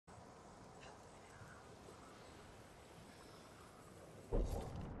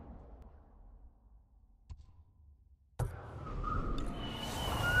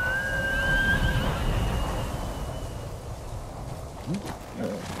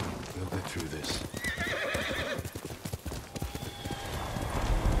We'll get through this.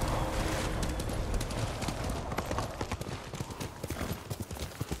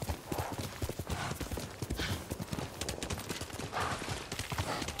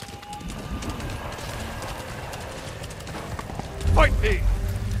 Fight me!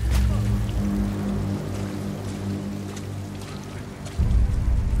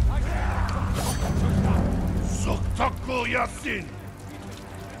 Soktaku Yasin!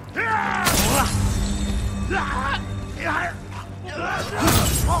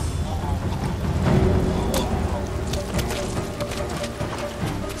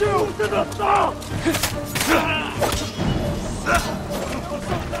 Two to the top!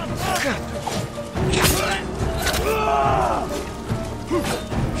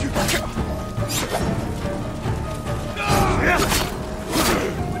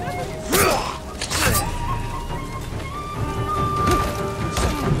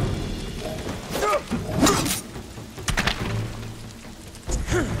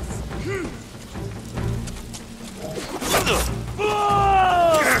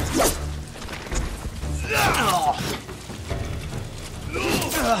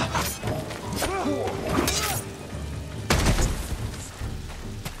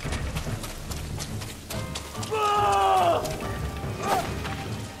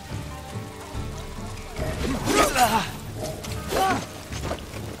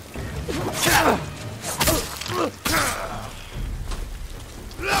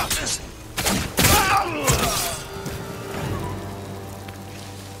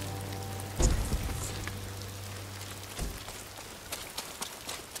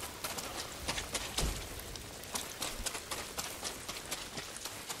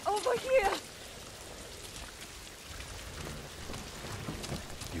 Over here!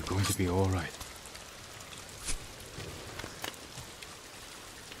 You're going to be all right.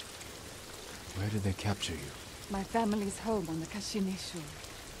 Where did they capture you? My family's home on the Kashini shore.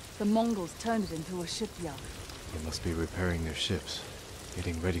 The Mongols turned it into a shipyard. They must be repairing their ships,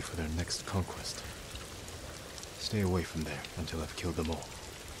 getting ready for their next conquest. Stay away from there until I've killed them all.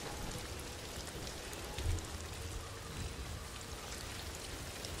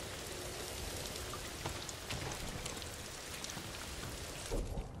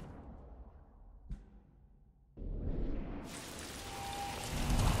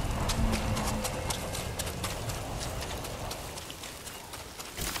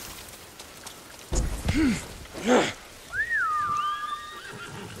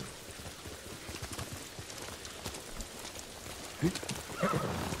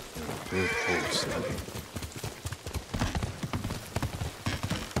 Good horse, Daddy.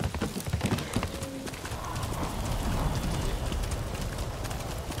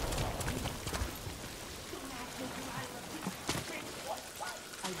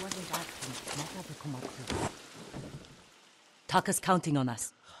 I wasn't asking. Taka's counting on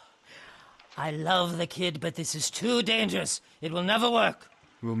us. I love the kid, but this is too dangerous. It will never work.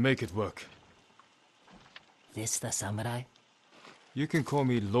 We'll make it work. This the samurai? You can call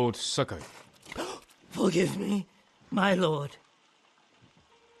me Lord Sakai. Forgive me, my lord.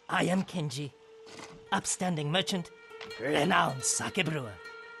 I am Kenji, upstanding merchant, renowned sake brewer.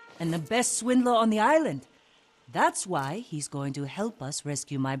 And the best swindler on the island. That's why he's going to help us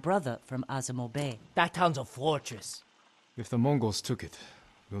rescue my brother from Azamo Bay. That town's a fortress. If the Mongols took it,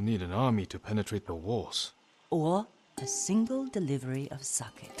 we'll need an army to penetrate the walls. Or a single delivery of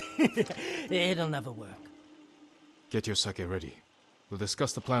sake. It'll never work. Get your sake ready. We'll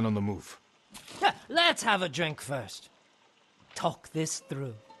discuss the plan on the move. Let's have a drink first. Talk this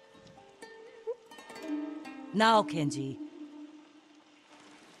through. Now, Kenji.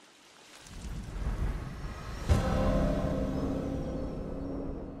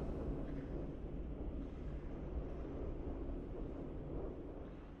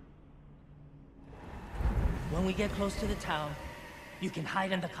 When we get close to the town, you can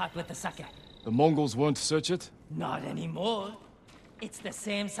hide in the cart with the sake. The Mongols won't search it? Not anymore. It's the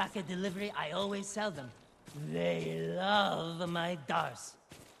same sake delivery I always sell them. They love my dars.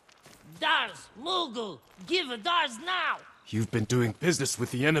 Dars, Mongol, give a dars now! You've been doing business with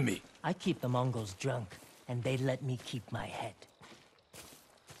the enemy. I keep the Mongols drunk, and they let me keep my head.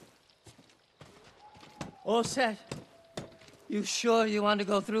 All set. You sure you want to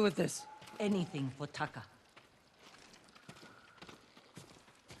go through with this? Anything for Taka.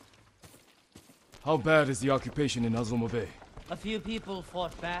 How bad is the occupation in Azamo Bay? A few people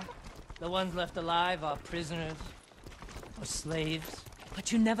fought back. The ones left alive are prisoners. Or slaves.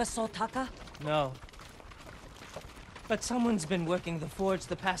 But you never saw Taka? No. But someone's been working the forge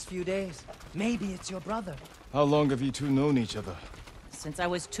the past few days. Maybe it's your brother. How long have you two known each other? since I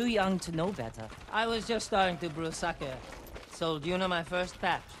was too young to know better. I was just starting to brew sake. Sold Yuna my first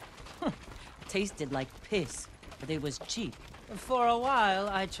batch. Tasted like piss, but it was cheap. For a while,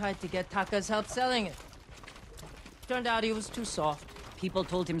 I tried to get Taka's help selling it. Turned out he was too soft. People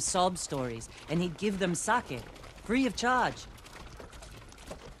told him sob stories, and he'd give them sake, free of charge.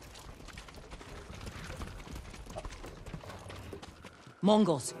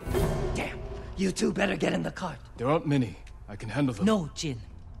 Mongols. Damn, you two better get in the cart. There aren't many. I can handle them. No, Jin.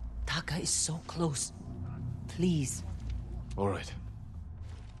 Taka is so close. Please. All right.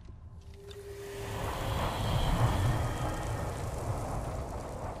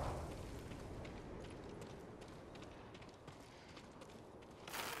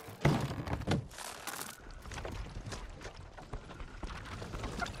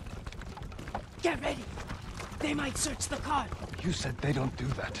 Get ready. They might search the cart. You said they don't do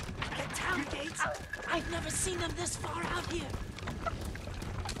that. The town gates? I've never seen them this far out here.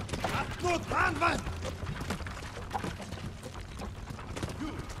 Gut, Handmann!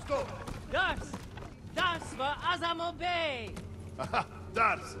 You, stop! Dars! Dars for Azamo Bay! Aha,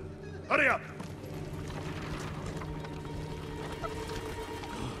 Dars! Hurry up!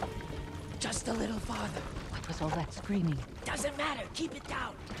 Just a little farther. What was all that screaming? Doesn't matter, keep it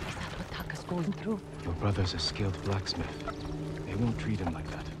down. Is that what Taka's going through? Your brother's a skilled blacksmith. They won't treat him like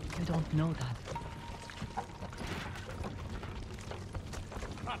that. You don't know that.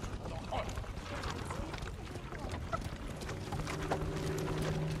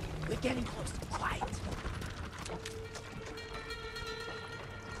 We're getting close. Quiet.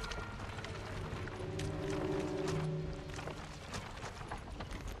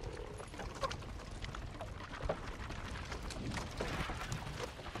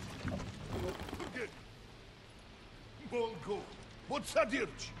 Mongol! What's that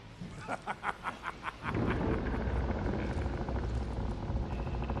dirge?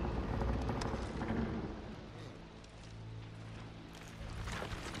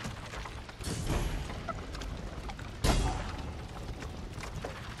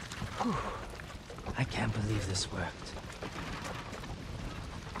 I can't believe this worked.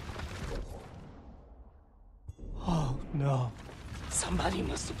 Oh, no. Somebody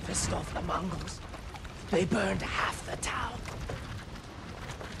must have pissed off the Mongols. They burned half the town.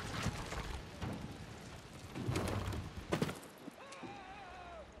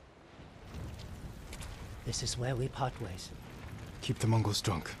 This is where we part ways. Keep the Mongols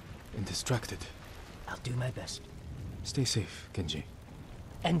drunk and distracted. I'll do my best. Stay safe, Genji.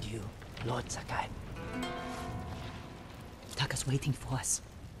 And you, Lord Sakai. Taka's waiting for us.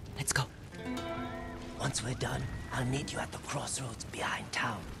 Let's go. Once we're done, I'll meet you at the crossroads behind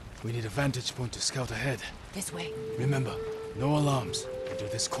town. We need a vantage point to scout ahead. This way. Remember, no alarms. We do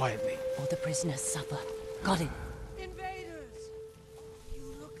this quietly. All the prisoners suffer. Got it. Invaders!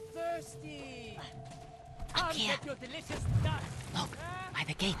 You look thirsty! Up I'll here. get your delicious dust! Look, by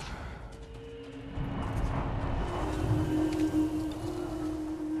the gate.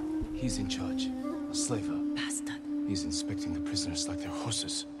 He's in charge. A slaver. Bastard. He's inspecting the prisoners like they're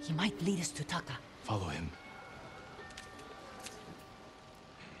horses. He might lead us to Taka. Follow him.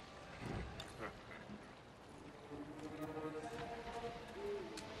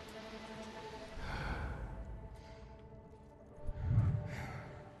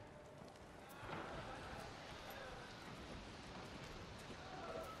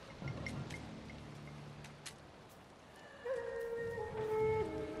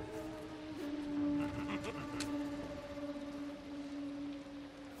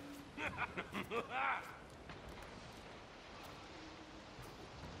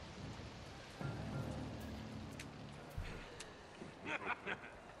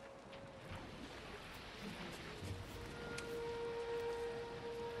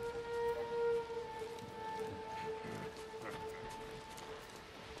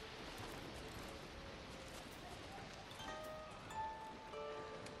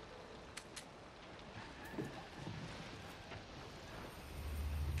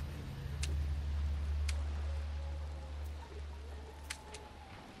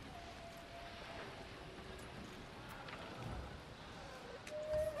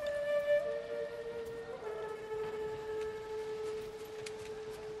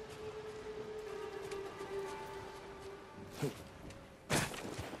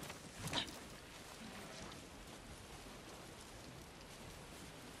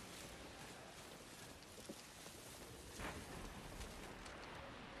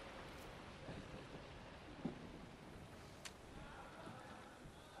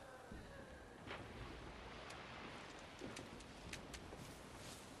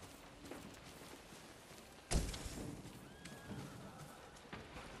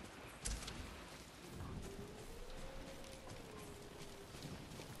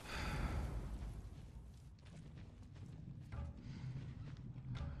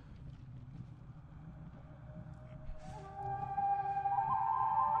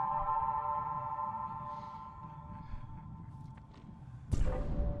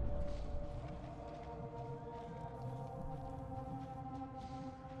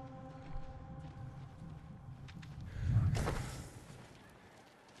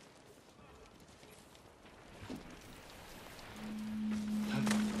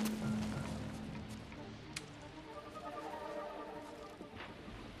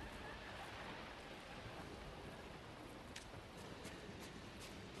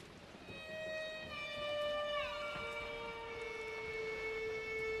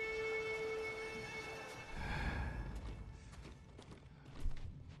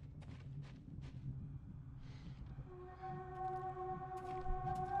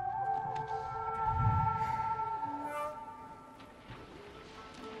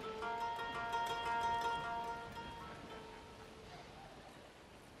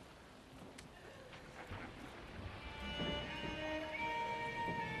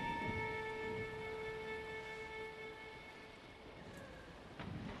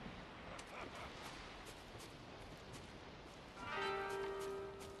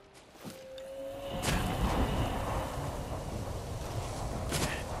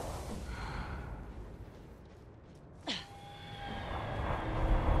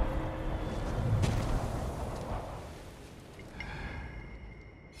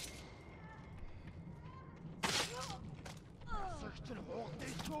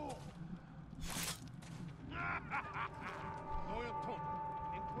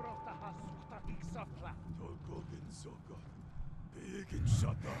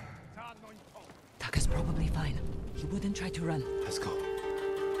 Taka's probably fine. He wouldn't try to run. Let's go.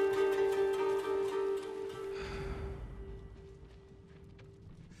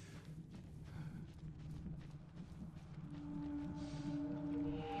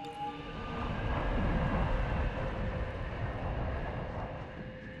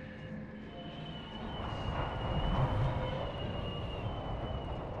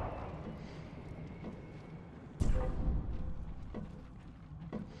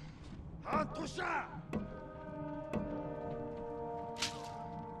 Antusha!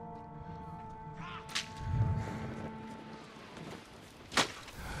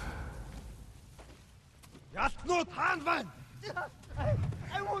 Yasnot Hanvan!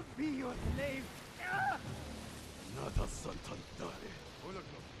 I won't be your slave. Nada Santantare.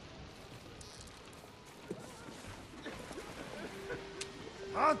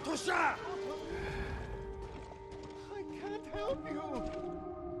 Antusha! I can't help you.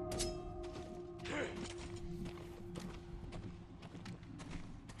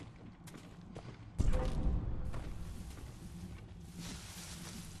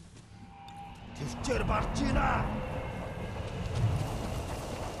 Tifcher Barchina!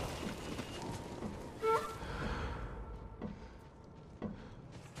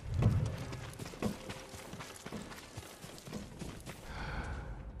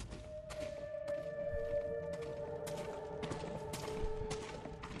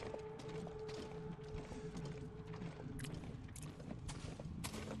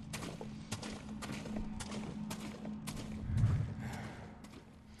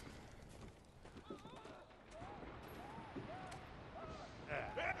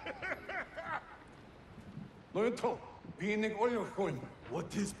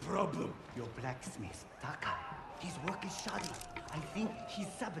 What is problem? Your blacksmith, Taka. His work is shoddy. I think he's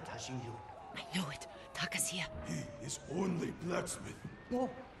sabotaging you. I know it. Taka's here. He is only blacksmith. No,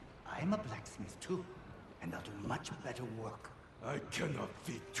 I'm a blacksmith too. And I'll do much better work. I cannot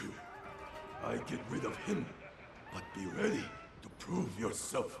feed two. I get rid of him. But be ready to prove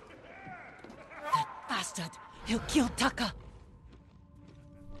yourself. That bastard! He'll kill Taka!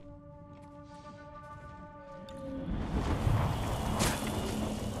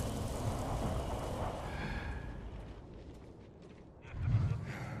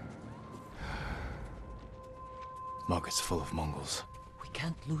 Market's full of Mongols. We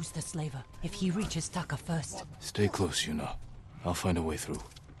can't lose the slaver if he reaches Taka first. Stay close, Yuna. I'll find a way through.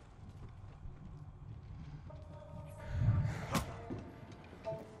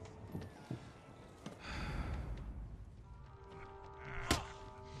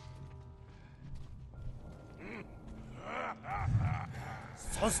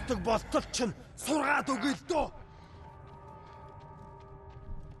 Сонсдог болтол чинь сургаад өгье л дөө.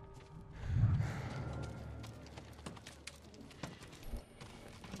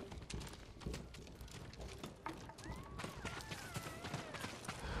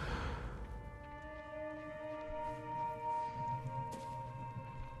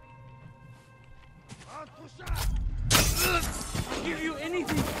 Give you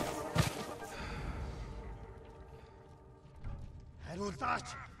anything. Хариулаач.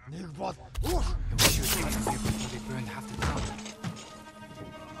 Нэг бол They burned half the town.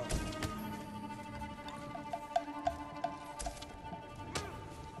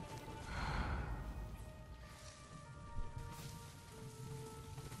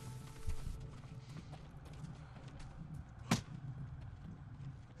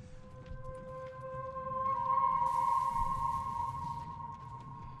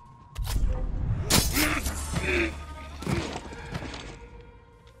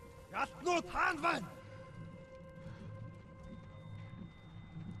 Ятнууд хаан байна.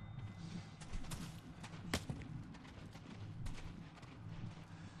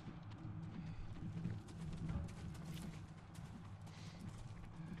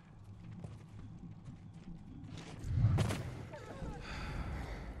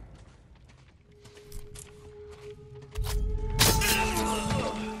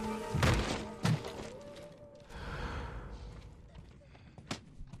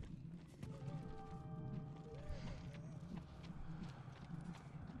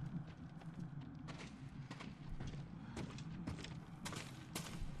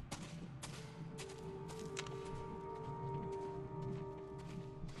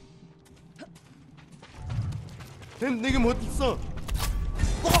 Тэнд нэг юм хөдөлсөн.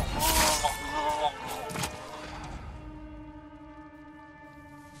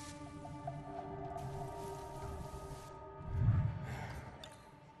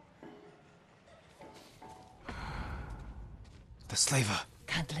 The slaver.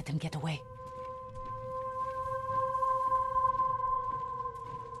 Can't let him get away.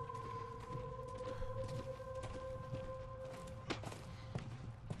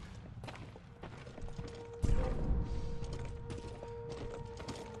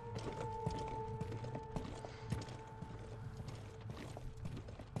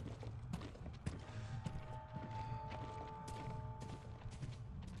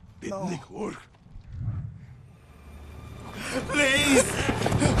 Didn't work.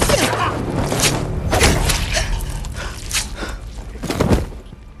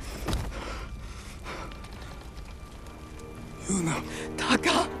 Yuna.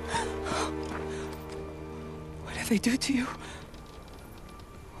 Taka! What did they do to you?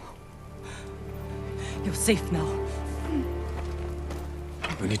 You're safe now.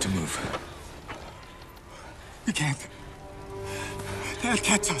 We need to move. We can't. They'll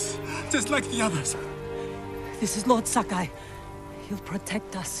catch us, just like the others. This is Lord Sakai. He'll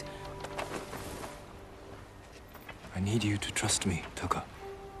protect us. I need you to trust me, Taka.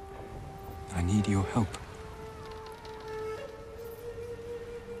 I need your help.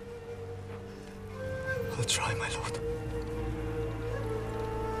 I'll try, my lord.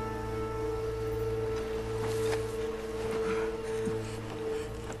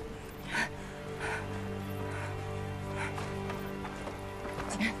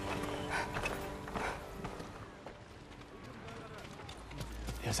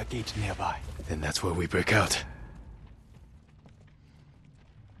 There's a gate nearby. Then that's where we break out.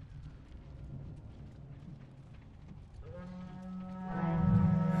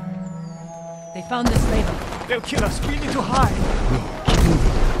 They found this label. They'll kill us. We need to hide.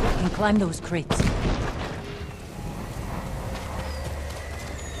 We can climb those crates.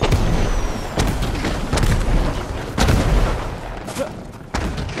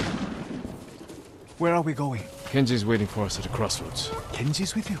 Where are we going? Kenji's waiting for us at a crossroads.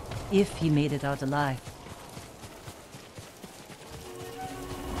 Kenji's with you? If he made it out alive.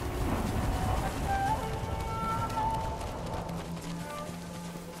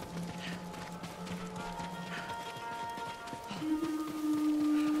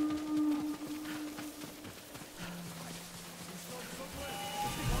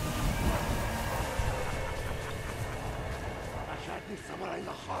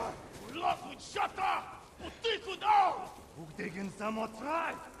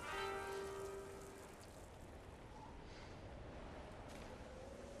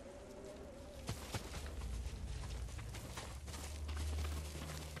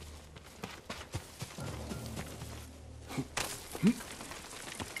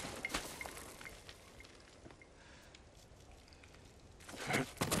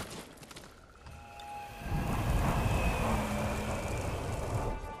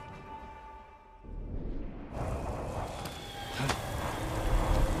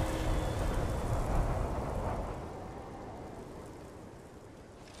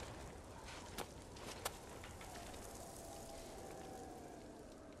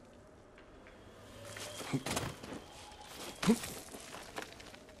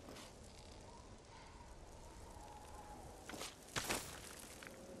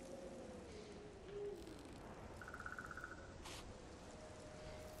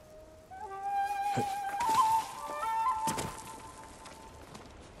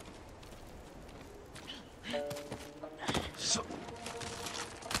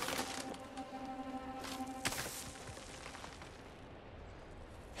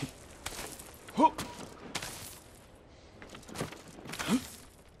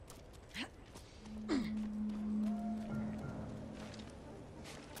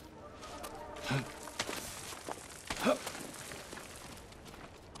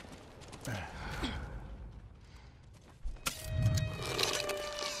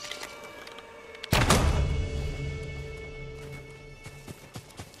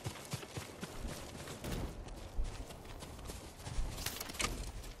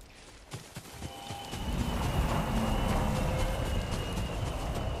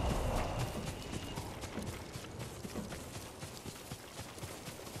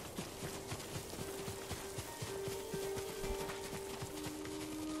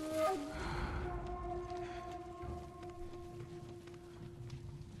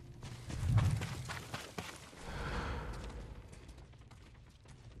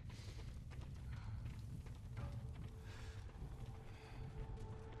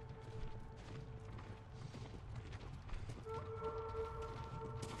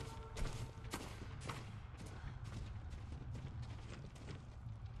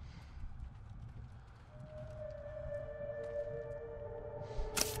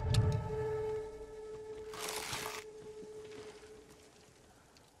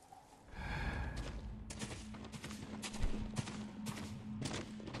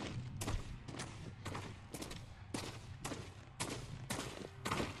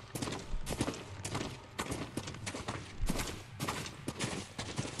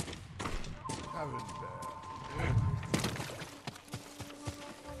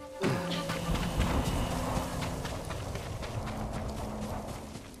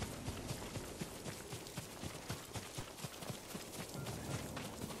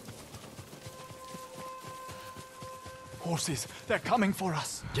 forces. They're coming for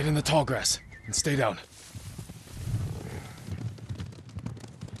us. Get in the tall grass and stay down.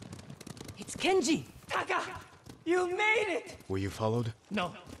 It's Kenji! Taka! You made it! Were you followed?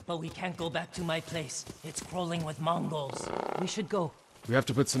 No, but we can't go back to my place. It's crawling with Mongols. We should go. We have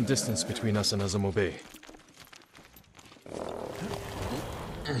to put some distance between us and Azamo Bay.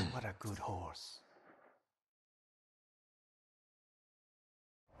 What a good horse.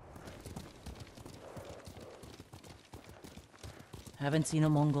 Haven't seen a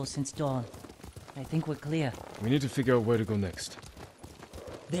Mongol since dawn. I think we're clear. We need to figure out where to go next.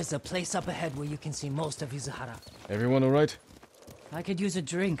 There's a place up ahead where you can see most of Izuhara. Everyone alright? I could use a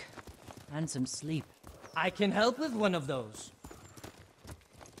drink. And some sleep. I can help with one of those.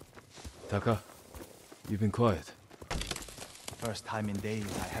 Taka, you've been quiet. First time in days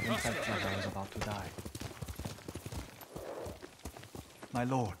I haven't felt like I was about to die. My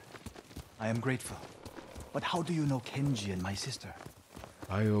lord, I am grateful. But how do you know Kenji and my sister?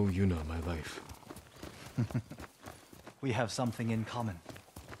 I owe Yuna my life. We have something in common.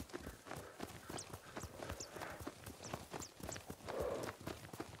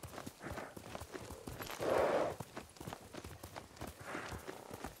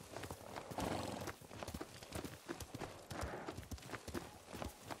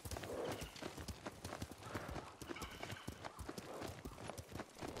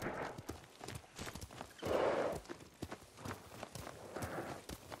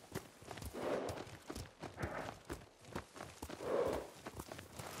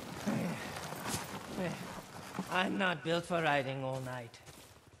 I'm not built for riding all night.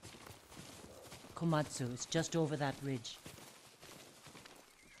 Komatsu is just over that ridge.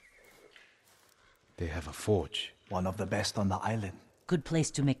 They have a forge. One of the best on the island. Good place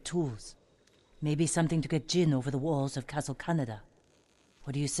to make tools. Maybe something to get Jin over the walls of Castle Canada.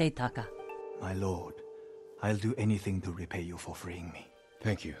 What do you say, Taka? My lord, I'll do anything to repay you for freeing me.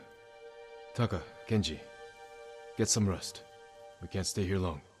 Thank you. Taka, Kenji, get some rest. We can't stay here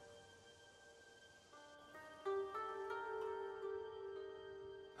long.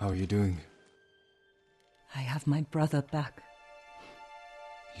 How are you doing? I have my brother back.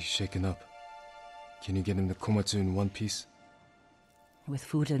 He's shaken up. Can you get him to Komatsu in one piece? With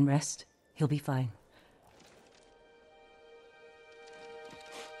food and rest, he'll be fine.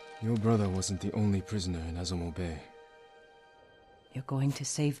 Your brother wasn't the only prisoner in Azamo Bay. You're going to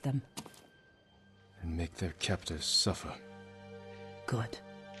save them. And make their captors suffer. Good.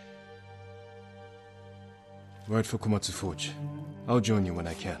 Ride for Komatsu Forge. I'll join you when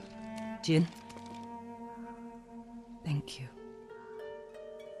I can. Jin? Thank you.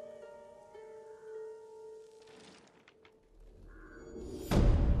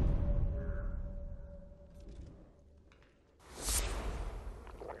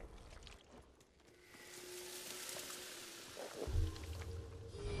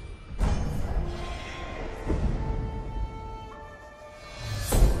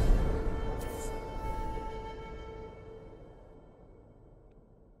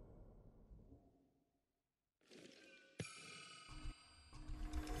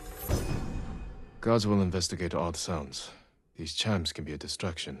 Guards will investigate odd sounds. These chimes can be a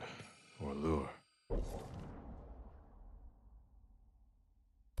distraction or a lure.